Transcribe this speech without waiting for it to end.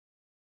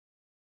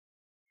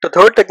The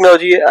third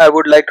technology I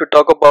would like to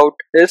talk about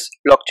is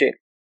blockchain.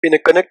 In a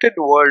connected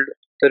world,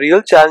 the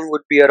real challenge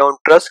would be around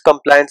trust,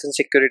 compliance, and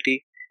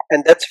security,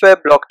 and that's where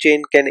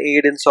blockchain can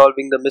aid in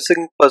solving the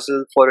missing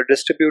puzzle for a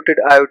distributed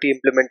IoT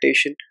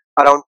implementation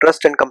around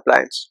trust and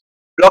compliance.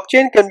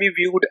 Blockchain can be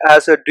viewed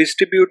as a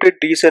distributed,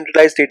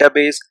 decentralized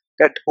database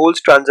that holds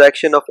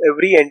transaction of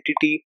every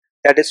entity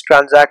that is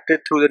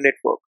transacted through the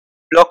network.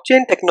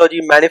 Blockchain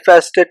technology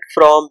manifested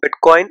from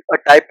Bitcoin, a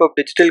type of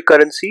digital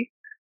currency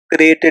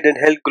created and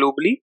held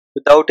globally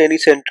without any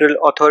central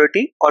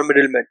authority or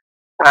middleman.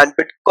 And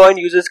Bitcoin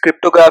uses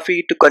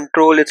cryptography to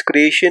control its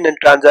creation and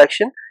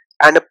transaction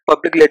and a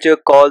public ledger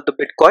called the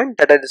Bitcoin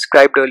that I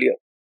described earlier.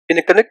 In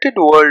a connected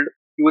world,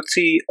 you would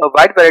see a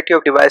wide variety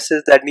of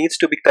devices that needs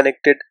to be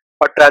connected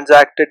or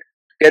transacted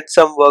to get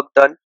some work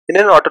done in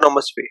an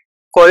autonomous way.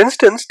 For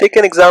instance, take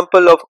an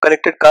example of a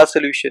connected car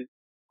solution.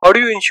 How do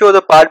you ensure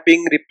the part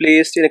being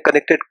replaced in a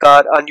connected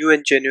car are new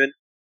and genuine?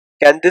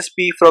 Can this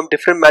be from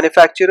different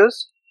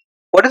manufacturers?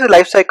 What is the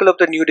life cycle of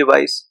the new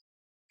device?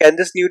 Can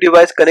this new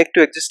device connect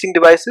to existing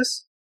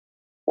devices?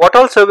 What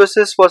all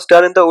services was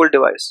done in the old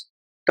device?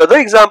 The other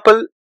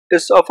example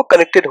is of a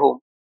connected home,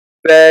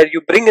 where you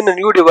bring in a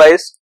new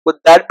device. Would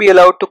that be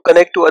allowed to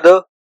connect to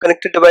other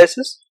connected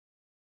devices?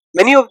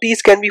 Many of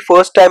these can be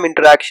first time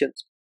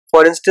interactions.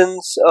 For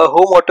instance, a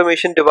home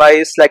automation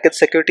device like a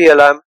security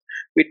alarm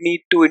would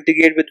need to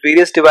integrate with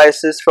various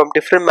devices from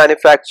different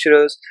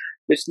manufacturers,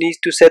 which needs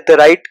to set the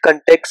right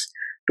context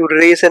to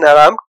raise an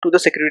alarm to the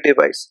security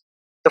device.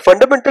 The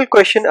fundamental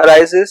question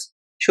arises,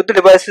 should the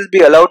devices be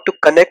allowed to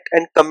connect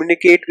and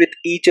communicate with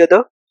each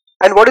other?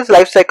 And what is the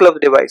life cycle of the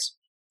device?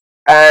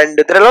 And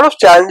there are a lot of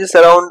challenges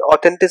around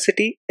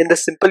authenticity in the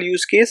simple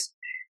use case,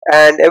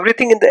 and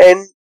everything in the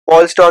end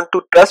boils down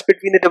to trust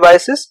between the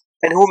devices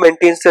and who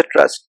maintains the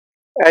trust.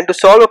 And to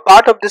solve a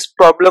part of this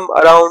problem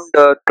around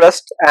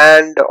trust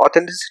and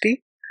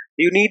authenticity,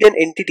 you need an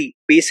entity,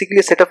 basically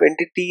a set of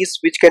entities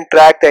which can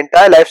track the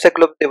entire life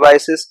cycle of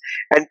devices,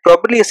 and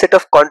probably a set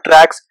of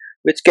contracts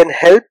which can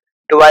help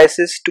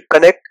devices to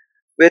connect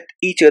with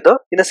each other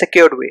in a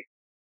secured way.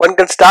 One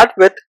can start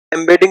with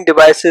embedding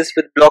devices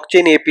with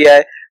blockchain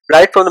API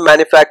right from the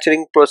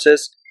manufacturing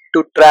process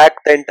to track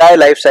the entire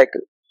life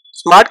cycle.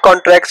 Smart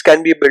contracts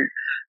can be built,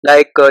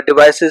 like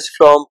devices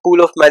from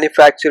pool of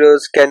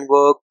manufacturers can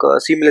work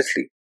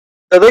seamlessly.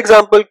 Another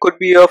example could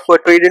be of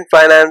trade and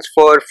finance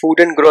for food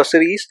and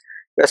groceries,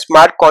 where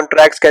smart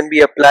contracts can be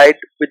applied,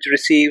 which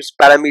receives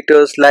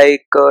parameters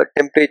like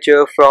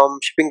temperature from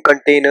shipping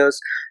containers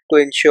to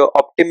ensure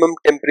optimum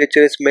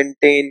temperature is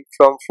maintained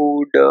from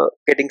food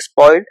getting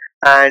spoiled,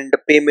 and the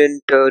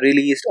payment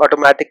released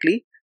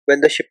automatically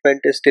when the shipment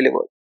is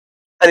delivered.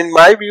 And in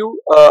my view,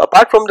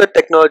 apart from the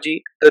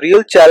technology, the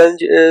real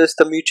challenge is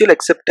the mutual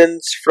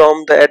acceptance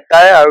from the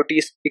entire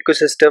IoT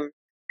ecosystem,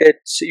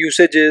 its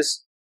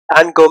usages,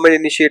 and government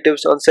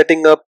initiatives on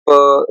setting up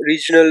a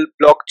regional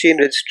blockchain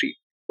registry.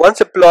 Once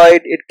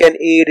deployed, it can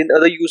aid in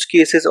other use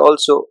cases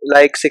also,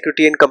 like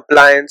security and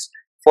compliance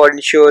for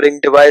ensuring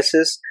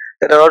devices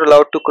that are not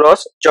allowed to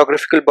cross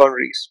geographical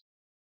boundaries.